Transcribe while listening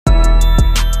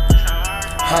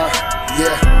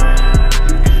Yeah.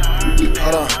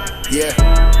 Hold on, yeah.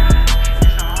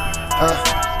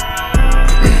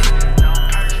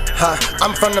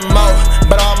 I'm from the Mo,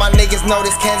 but all my niggas know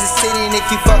this Kansas City. And if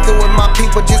you fuckin' with my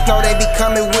people, just know they be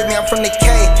coming with me. I'm from the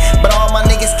K, but all my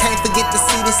niggas can't forget to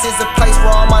see this is a place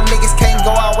where all my niggas can't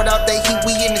go out without that heat.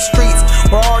 We in the streets,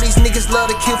 where all these niggas love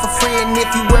to kill for free. And if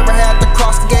you ever had to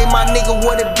cross the game, my nigga,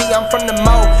 what it be? I'm from the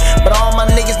Mo, but all my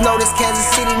niggas know this Kansas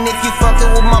City. And if you fuckin'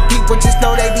 with my people, just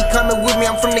know they be coming with me.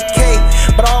 I'm from the K,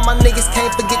 but all my niggas can't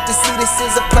forget to see this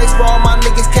is a place where all my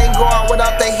niggas can't go out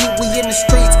without that heat. We in the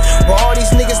streets, where all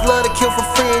these niggas love to kill for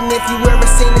free. And if you ever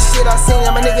seen the shit I seen,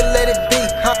 I'm a nigga, let it be.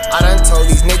 I done told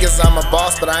these niggas I'm a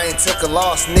boss, but I ain't took a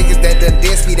loss. Niggas that done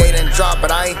diss me, they done dropped, but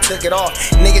I ain't took it off.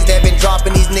 Niggas that been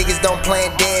dropping, these niggas don't play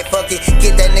it dead. Fuck it,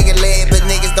 get that nigga lead, but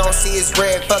niggas don't see it's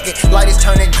red. Fuck it, light is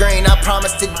turning green, I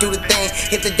promise to do the thing.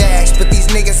 Hit the dash, but these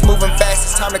niggas moving fast,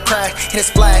 it's time to crash. Hit a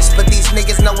splash, but these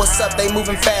niggas know what's up, they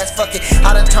moving fast. Fuck it,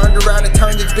 I done turned around and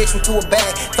turned this bitch into a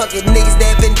bag. Fuck it, niggas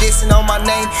that been dissing on my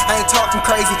name, I ain't talking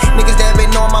crazy. Niggas that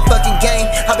been on my fucking game,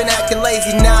 I been acting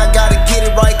lazy. Now I gotta get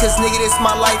it right, cause nigga, this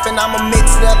my life. And I'ma mix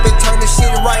it up and turn this shit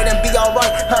right and be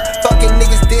alright. Fucking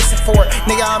niggas dissing for it,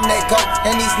 nigga, I'm that goat.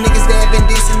 And these niggas that been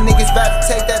dissing, niggas about to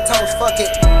take that toast. Fuck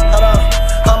it, hold on.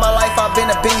 All my life I've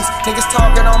been a beast. Niggas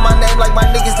talking on my name like my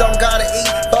niggas don't gotta eat.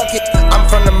 Fuck it, I'm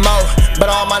from the Mo, but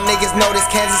all my niggas know this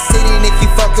Kansas City. And if you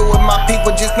fucking with my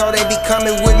people, just know they be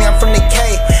coming with me. I'm from the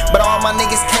K, but all my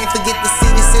niggas can't forget to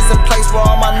see this is a place where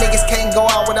all my niggas can't go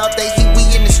out without that heat. We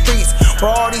in the streets,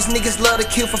 where all these niggas love to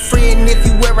kill for free. And if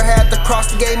you ever had to cross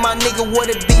the game, my nigga, what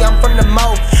it be? I'm from the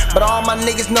Mo, but all my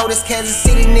niggas know this Kansas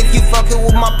City. And if you fucking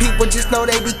with my people, just know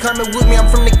they be coming with me. I'm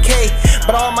from the K,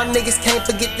 but all my niggas can't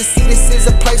forget to see this is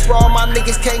a place where all my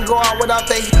niggas can't go out without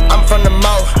they heat. I'm from the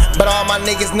Mo, but all my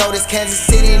niggas know this Kansas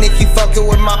City. And if you fucking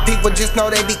with my people, just know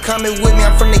they be coming with me.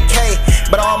 I'm from the K,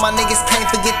 but all my niggas can't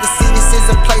forget to see this is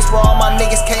a place where all my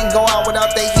niggas can't go out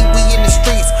without they heat. We in the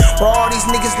streets, where all these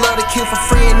niggas love to kill for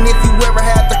free. And if you ever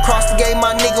had to cross the game,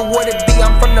 my nigga, what it be?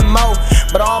 I'm from the Mo,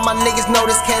 but all my niggas know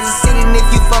this Kansas City. And if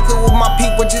you fucking with my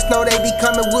people, just know they be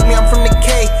coming with me. I'm from the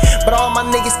K, but all my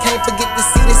niggas can't forget to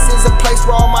see this is a place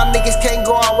where all my niggas can't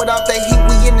go out without that heat.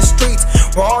 We in the streets,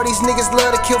 where all these niggas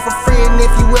love to kill for free. And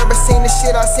if you ever seen the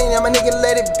shit I seen, I'm a nigga,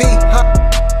 let it be.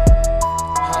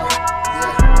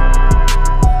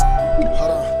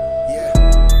 Hold on, yeah.